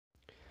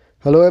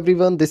Hello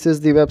everyone, this is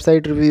the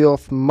website review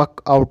of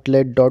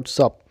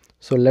Muckoutlet.shop.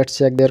 So let's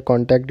check their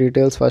contact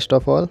details first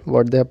of all,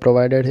 what they have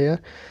provided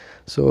here.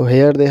 So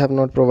here they have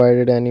not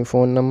provided any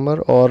phone number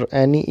or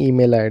any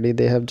email ID.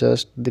 They have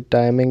just the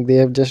timing, they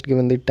have just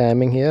given the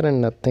timing here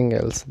and nothing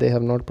else. They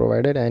have not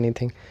provided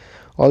anything.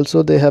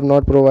 Also, they have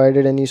not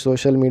provided any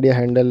social media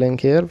handle link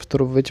here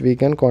through which we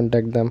can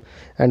contact them.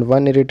 And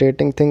one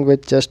irritating thing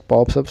which just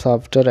pops up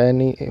after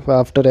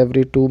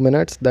every 2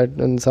 minutes, that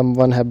when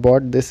someone have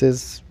bought this,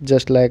 is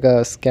just like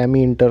a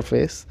scammy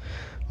interface.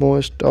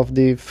 Most of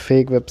the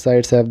fake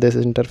websites have this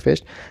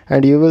interface,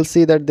 and you will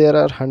see that there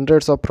are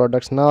hundreds of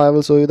products. Now I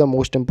will show you the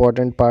most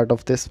important part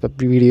of this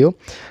video,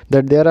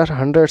 that there are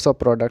hundreds of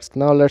products.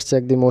 Now let's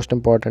check the most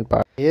important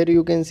part. Here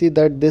you can see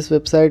that this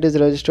website is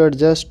registered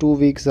just 2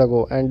 weeks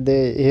ago, and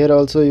they here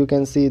also you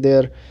can see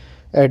their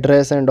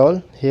address and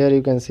all. Here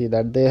you can see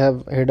that they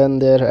have hidden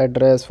their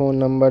address, phone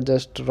number,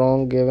 just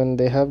wrong given.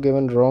 They have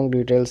given wrong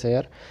details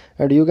here,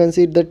 and you can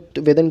see that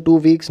within 2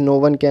 weeks no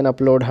one can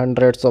upload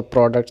hundreds of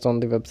products on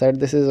the website.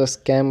 This is a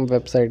scam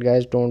website,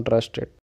 guys. Don't trust it.